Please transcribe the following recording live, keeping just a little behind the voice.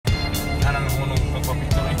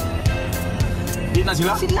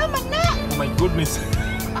Sila? Sila man na! Oh my goodness.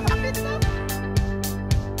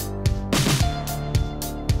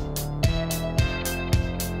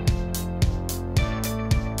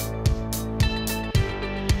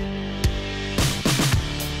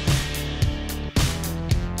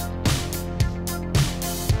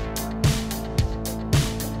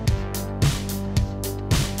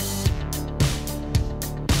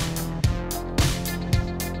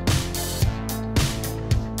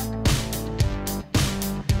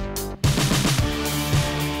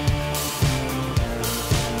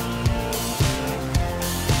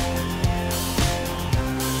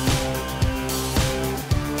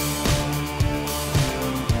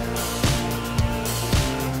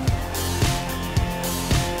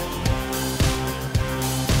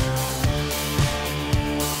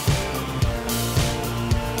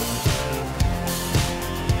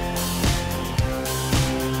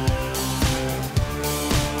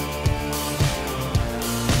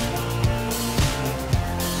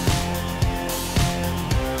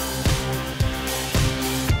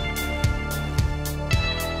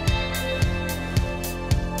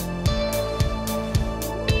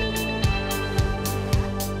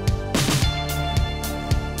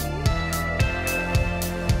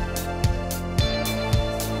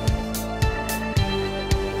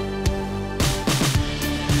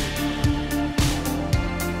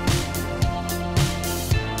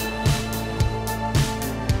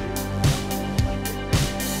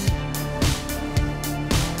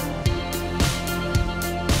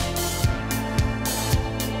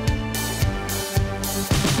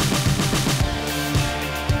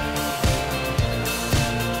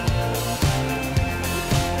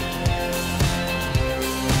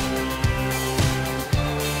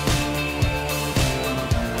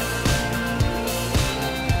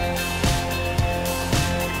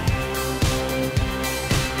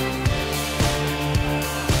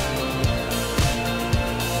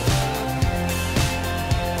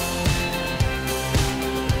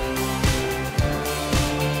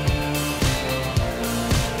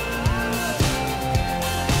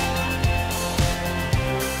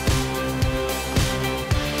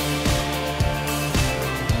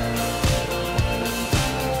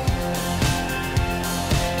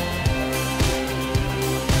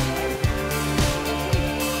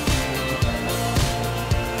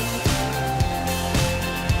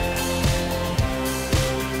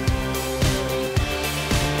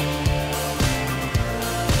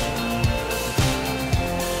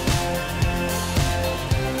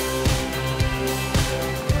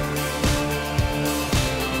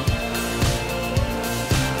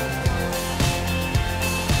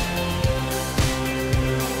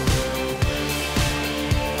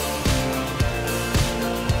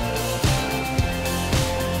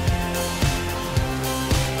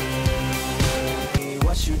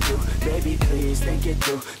 Baby, please think it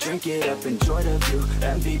through. Drink it up, enjoy the view.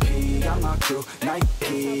 MVP on my crew,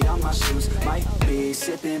 Nike on my shoes. Might be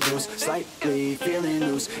sipping booze, slightly feeling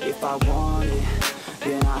loose. If I want it,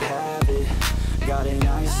 then I have it. Got an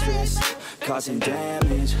ice wrist, causing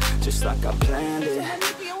damage, just like I planned it.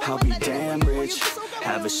 I'll be damn rich.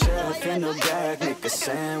 Have a chef in the back, make a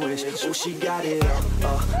sandwich. Oh, she got it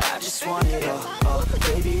all, I just want it all,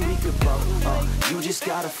 baby, we could ball, you just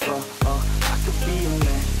gotta fall, I could be your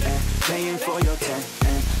man, paying for your tan,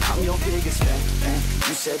 I'm your biggest fan,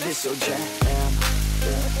 you said this your jam,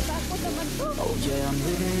 oh yeah, I'm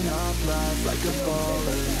living up life like a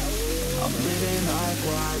baller, I'm living life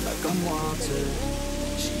wide like I'm Walter.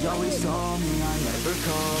 She always told me I never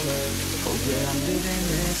call her. Oh yeah, I'm living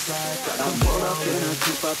this life like I'm pull up in a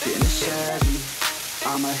coupe, up in a Chevy.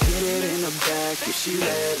 I'ma hit it in the back if she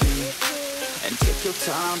let me. And take your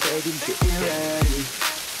time, baby, get me ready.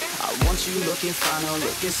 I want you looking fine or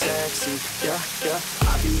looking sexy. Yeah, yeah.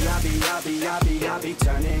 I be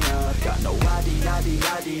turning up. Got no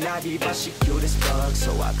ID, but she cute as fuck.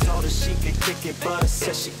 So I told her she could kick it, but I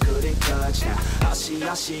said she couldn't touch. Now all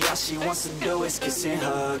she wants to do is kiss and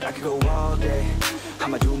hug. I could go all day,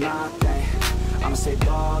 I'ma do my thing. I'ma stay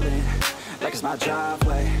ballin', like it's my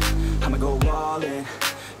driveway. I'ma go all in,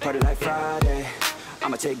 party like Friday.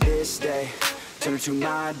 I'ma take this day, turn it to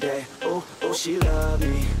my day. Oh, oh, she love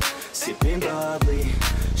me, sipping bubbly,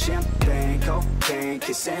 champagne, cocaine,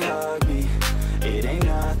 kiss and hug me. It ain't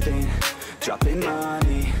nothing, dropping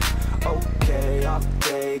money. Okay, off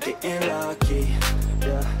day, getting lucky.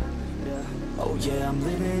 Yeah, yeah. Oh yeah, I'm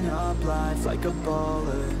living up life like a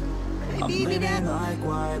baller. I'm living like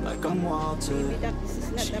white, like I'm Walter.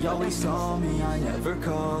 She always told me I never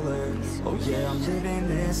call her. Oh yeah, I'm living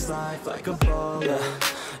this life like a baller.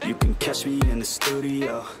 Yeah, you can catch me in the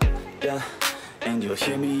studio. Yeah, and you'll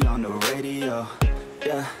hear me on the radio.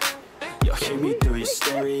 yeah. You'll hear me through your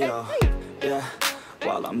stereo, yeah.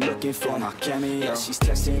 While I'm looking for my cameo. Yeah, she's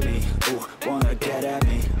texting me, ooh, wanna get at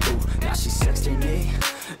me, ooh. Now she's texting me,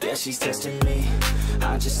 yeah, she's testing me.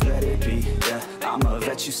 I just let it be, yeah. I'm a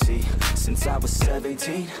vet, you see, since I was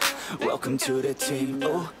 17. Welcome to the team,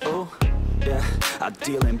 ooh, ooh, yeah. I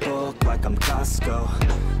deal in bulk like I'm Costco,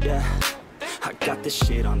 yeah. I got this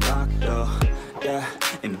shit on lock, though, yeah.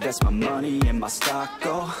 Invest my money in my stock,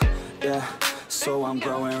 oh, yeah. So I'm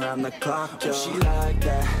growing around the clock, yo. She like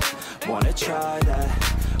that, wanna try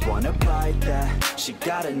that, wanna bite that. She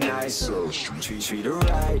got a nice treat her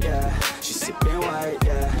right, yeah. She's sipping white,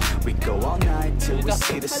 yeah. We go all night till we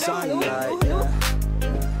see the sunlight, yeah.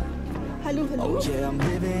 Oh yeah, I'm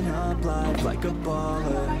living up life like a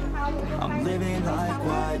baller. I'm living like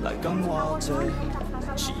white, like I'm Walter.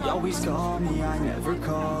 She always call me, I never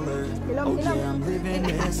call her. Oh yeah, I'm living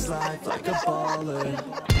this life like a baller.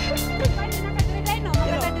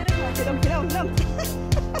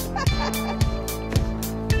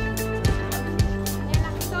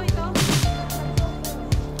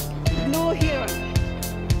 No here.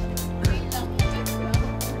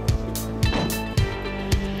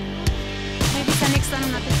 Maybe sa next ano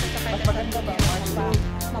natin sa maganda ba?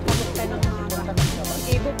 Mapabot tayo ng mga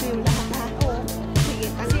I-book mo yung lahat ha. Oo. Sige,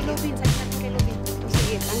 kasi Lubin, sa kay Lubin.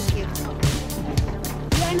 sige, thank you.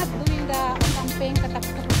 Yan at doing the campaign,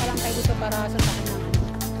 katapos pa lang tayo dito para sa tahan naman.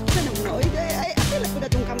 Saan naman na? Ay, akala ko na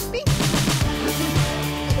itong camping.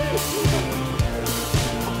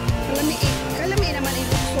 Kalami naman ay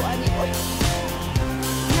luksuan ni Oy.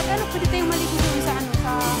 Nagano pwede tayong maligo doon sa ano,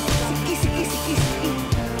 sa... Sige.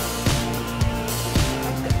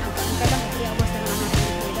 Ang kalang iyawas na naman natin.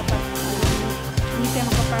 Dapat hindi tayo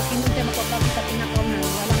magpaparking, hindi tayo magpaparking sa pinakaw na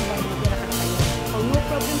walang bayo, magdira ka na tayo. Oh, no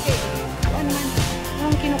problem kay. Kuan man.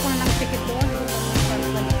 Nung kinukuha ng ticket doon,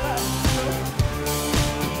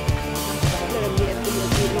 Lagi at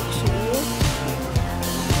yung luksuyo.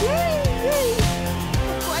 Yay!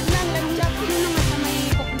 Kuan lang lang job. yun na nga sa may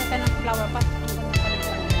pupunta tayo ng flower pot.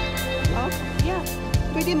 Oh, Yeah.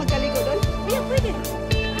 pwede magkaligo doon? Yeah, pwede.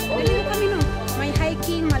 Maliligo kami nun. May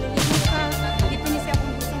hiking, maliligo ka. Depende siya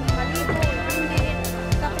kung gusto mo maligo o hindi.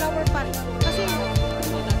 Sa flower pot. Kasi,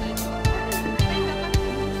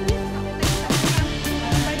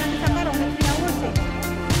 kaya namin sa karong, may 3 hours eh.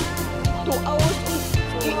 2 hours.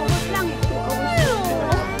 2 hours lang eh. 2 hours.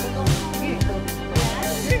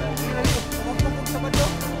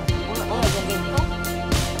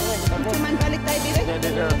 Cuman balik tayo dire.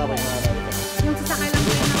 Yung sasakay lang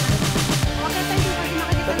kayo naman. Okay tayo dito kasi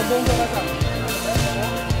nakadito.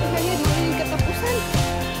 Ngayon, yung katapusan.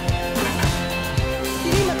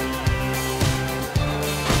 Sige,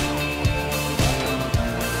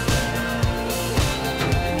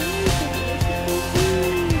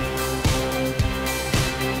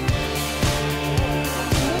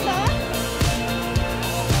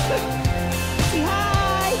 si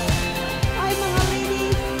hi! Hi mga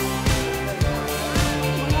ladies!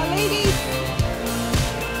 Mga ladies!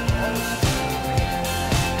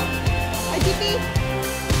 Ay, Titi!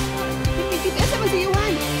 Titi, asa man si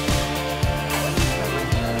Yuhan?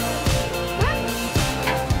 Ha?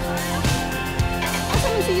 Asa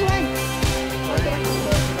man si Yuhan?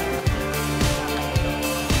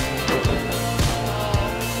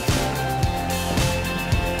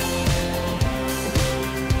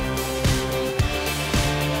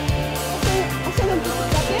 Asa naman ka?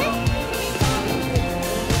 Asa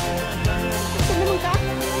naman ka?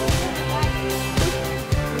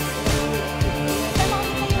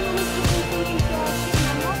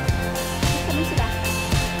 Sabi sila.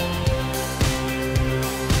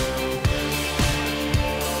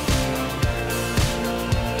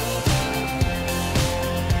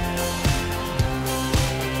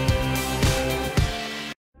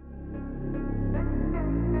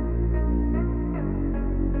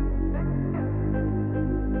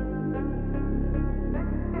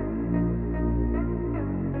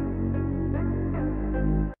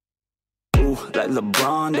 Ooh, like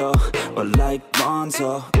LeBron, though, or like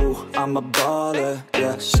Bonzo. Ooh, I'm a baller,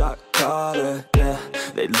 yeah, shot caller, yeah.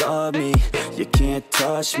 They love me, you can't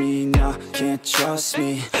touch me, nah, can't trust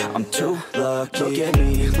me. I'm too lucky. Look at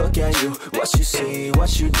me, look at you, what you see,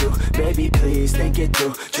 what you do. Baby, please think it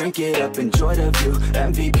through, drink it up, enjoy the view.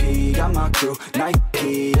 MVP, got my crew,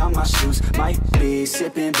 Nike on my shoes. Might be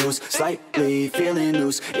sipping booze, slightly feeling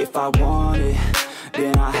loose. If I want it,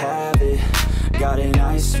 then I have it. Got an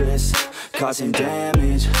ice wrist, causing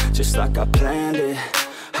damage, just like I planned it.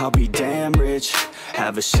 I'll be damn rich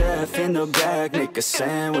Have a chef in the back, make a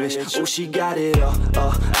sandwich. Oh, she got it all,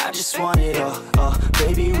 I just want it all,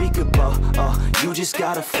 baby, we could ball, you just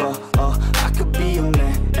gotta fall, I could be your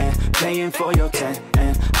man, and paying for your tan,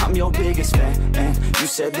 and I'm your biggest fan, and you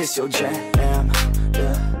said this your jam,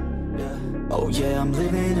 yeah. Oh yeah, I'm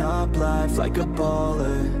living up life like a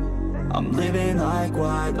baller. I'm living like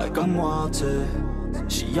white, like I'm Walter.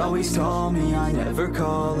 She always told me I never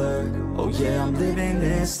call her. Oh yeah, I'm living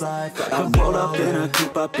this life like I roll up in a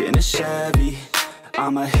coupe, up in a Chevy.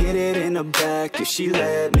 I'ma hit it in the back if she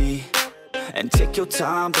let me. And take your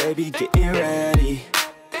time, baby, getting ready.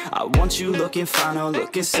 I want you looking fine or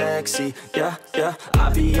looking sexy. Yeah, yeah. I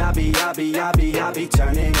be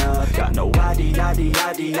turning up. Got no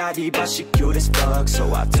ID, but she cute as fuck.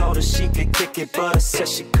 So I told her she could kick it, but I said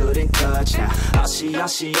she couldn't touch. Now all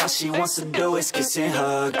she wants to do is kiss and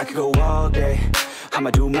hug. I could go all day, I'ma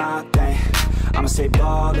do my thing. I'ma stay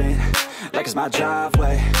ballin', like it's my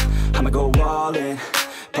driveway. I'ma go all in,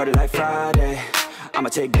 party like Friday. I'ma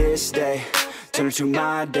take this day, turn it to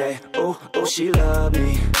my day. Oh, she love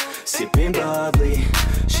me, sipping bubbly,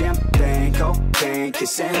 champagne, cocaine,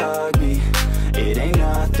 kiss and hug me. It ain't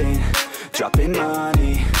nothing, dropping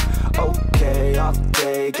money. Okay, all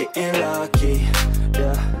day, getting lucky.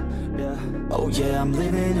 Yeah. Oh yeah, I'm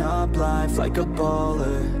living up life like a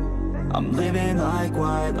baller. I'm living like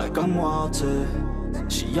white, like I'm Walter.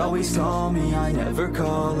 She always told me I never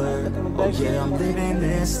call her. Oh yeah, I'm living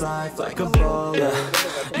this life like a baller.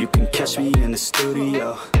 Yeah. You can catch me in the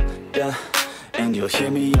studio, yeah, and you'll hear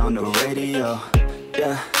me on the radio,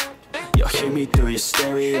 yeah. You'll hear me through your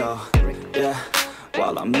stereo, yeah,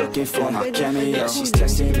 while I'm looking for my cameo. She's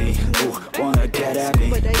texting me, ooh, wanna get at me,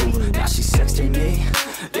 ooh, now she's texting me,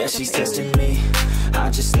 yeah, she's testing me. I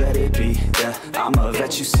just let it be, yeah, I'm a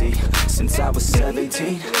vet, you see, since I was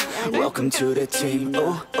 17. Welcome to the team,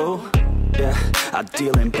 oh, yeah. I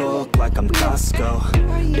deal in bulk like I'm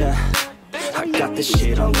Costco, yeah. I got this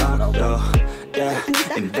shit on lock, though, yeah.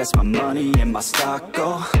 Invest my money in my stock,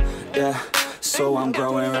 oh, yeah. So I'm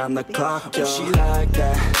growing around the clock, yo. She like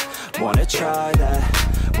that, wanna try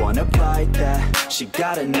that, wanna bite that. She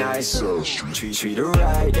got a nice treat her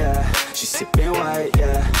right, yeah. She's sipping white,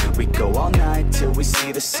 yeah. We go all night till we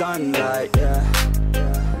see the sunlight, yeah.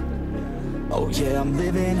 Oh yeah, I'm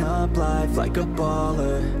living up life like a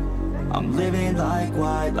baller. I'm living like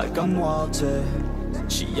white, like I'm Walter.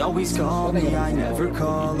 She always called me, I never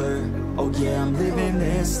call her. Oh yeah, I'm living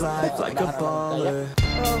this life like a baller.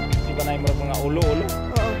 Di ba na yung mga ulo-ulo?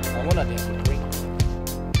 Ako na din.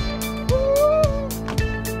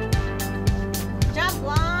 Jump,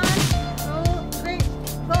 1, 2, 3,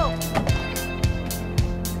 go.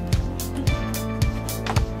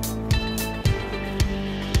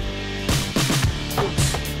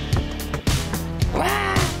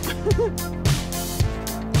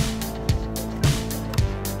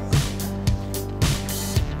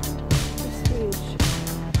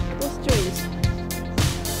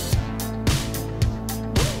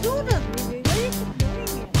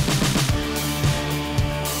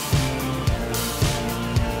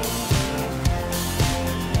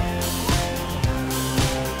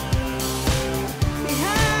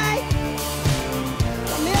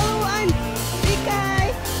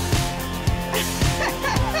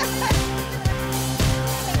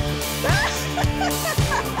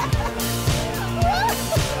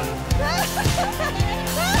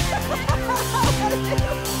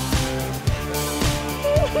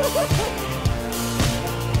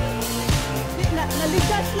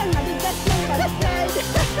 Naligas lang baliktad.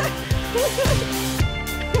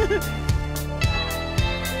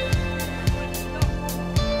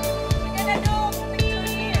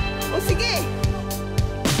 O sige.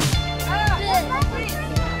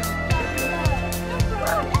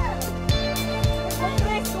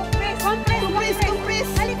 Compress. Compress.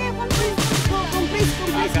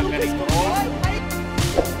 Compress.